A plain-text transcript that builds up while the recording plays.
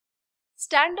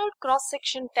Standard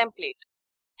cross-section template.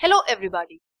 Hello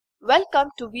everybody. Welcome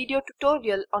to video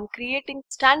tutorial on creating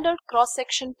standard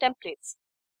cross-section templates.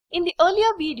 In the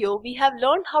earlier video, we have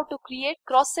learned how to create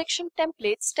cross-section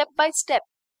templates step by step.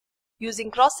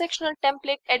 Using cross-sectional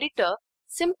template editor,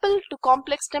 simple to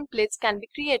complex templates can be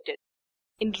created.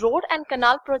 In road and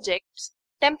canal projects,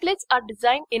 templates are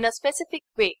designed in a specific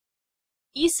way.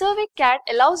 ESurvey CADD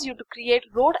allows you to create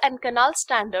road and canal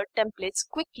standard templates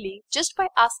quickly just by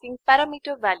asking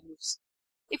parameter values.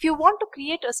 If you want to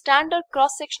create a standard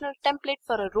cross-sectional template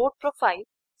for a road profile,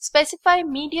 specify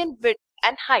median width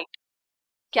and height,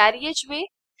 carriageway,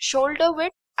 shoulder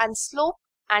width and slope,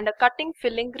 and a cutting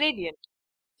filling gradient.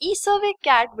 ESurvey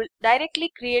CADD will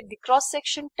directly create the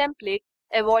cross-section template,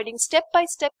 avoiding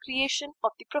step-by-step creation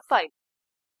of the profile.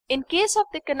 In case of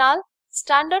the Canal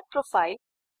Standard Profile,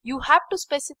 you have to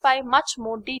specify much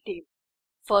more detail.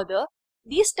 Further,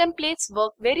 these templates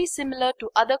work very similar to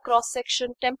other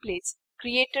cross-section templates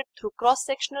created through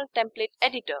cross-sectional template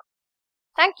editor.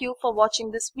 Thank you for watching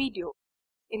this video.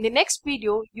 In the next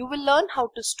video, you will learn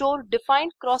how to store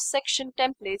defined cross-section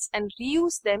templates and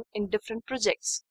reuse them in different projects.